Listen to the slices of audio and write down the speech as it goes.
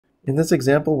In this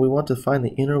example, we want to find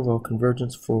the interval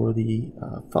convergence for the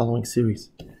following series.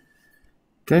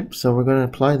 Okay, so we're going to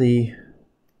apply the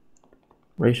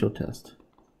ratio test.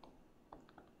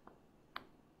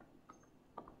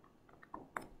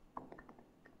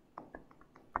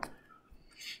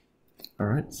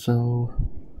 Alright, so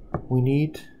we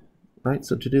need,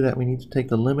 so to do that we need to take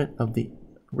the limit of the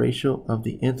ratio of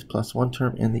the nth plus 1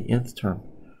 term and the nth term.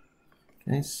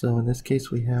 Okay, so in this case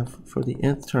we have, for the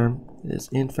nth term, it is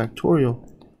n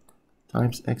factorial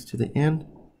times x to the n,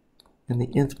 and the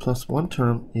nth plus 1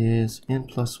 term is n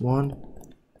plus 1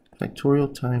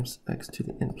 factorial times x to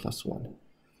the n plus 1.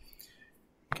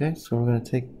 Okay, so we're going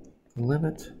to take the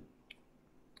limit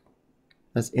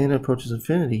as n approaches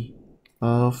infinity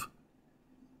of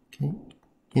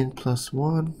n plus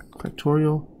 1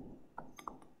 factorial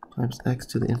times x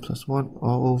to the n plus 1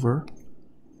 all over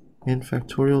n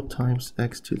factorial times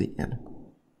x to the n.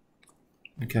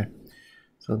 Okay,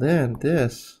 so then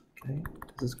this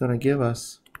is going to give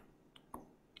us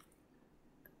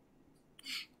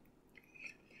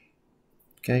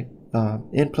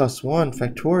n plus 1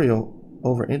 factorial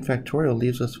over n factorial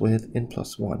leaves us with n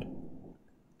plus 1.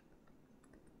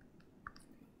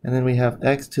 And then we have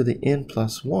x to the n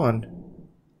plus 1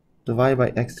 divided by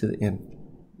x to the n.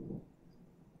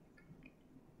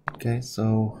 Okay,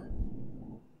 so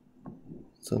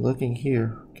looking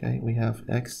here, we have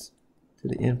x to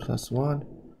the n plus 1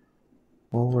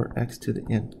 over x to the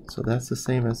n. So that's the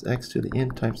same as x to the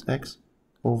n times x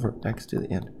over x to the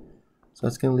n. So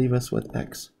that's going to leave us with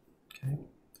x. Okay,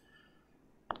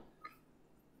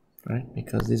 right?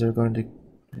 Because these are going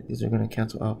to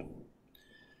cancel out.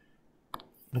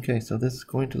 Okay, so this is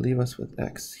going to leave us with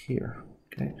x here.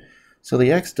 Okay, so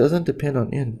the x doesn't depend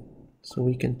on n, so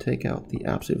we can take out the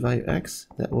absolute value x.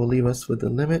 That will leave us with the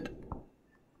limit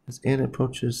as n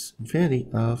approaches infinity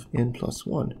of n plus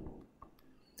 1.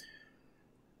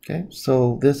 Okay,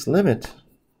 so this limit,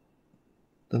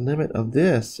 the limit of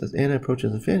this as n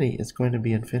approaches infinity, is going to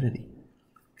be infinity.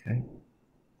 Okay,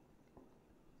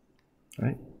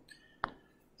 right?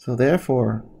 So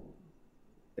therefore,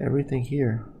 everything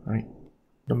here, right,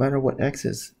 no matter what x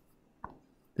is,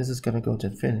 this is going to go to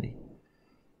infinity.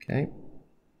 Okay,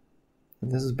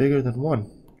 and this is bigger than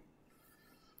 1.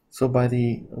 So by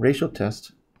the ratio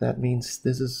test, that means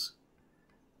this is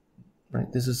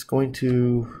going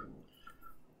to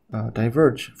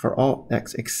diverge for all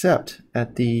x except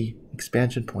at the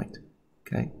expansion point.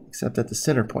 Okay, except at the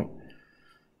center point.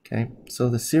 Okay, so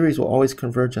the series will always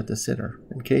converge at the center.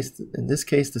 In this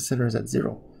case, the center is at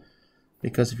 0,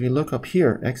 because if you look up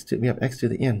here, we have x to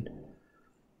the n.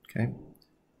 Okay,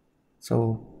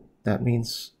 so that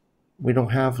means we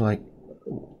don't have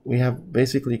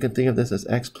basically, you can think of this as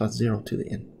x plus 0 to the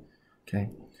n. Okay,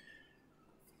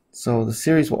 so the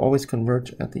series will always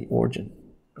converge at the origin.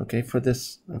 Okay, for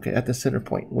this, at the center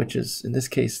point, which is in this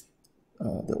case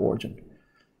the origin.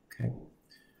 Okay.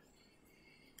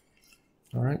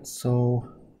 All right, so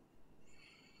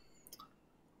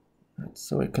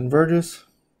it converges.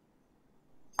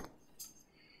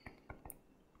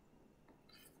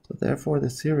 So therefore, the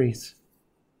series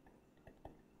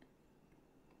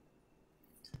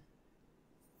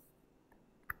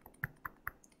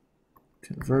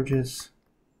converges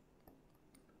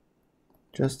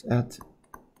just at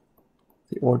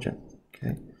the origin.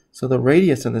 Okay, so the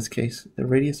radius in this case, the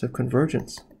radius of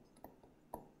convergence,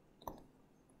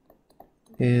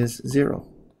 is 0,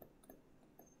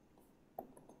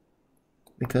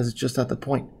 because it's just at the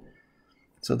point.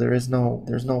 So there's no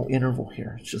interval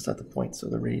here. It's just at the point. So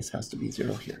the radius has to be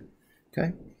 0 here.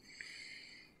 Okay.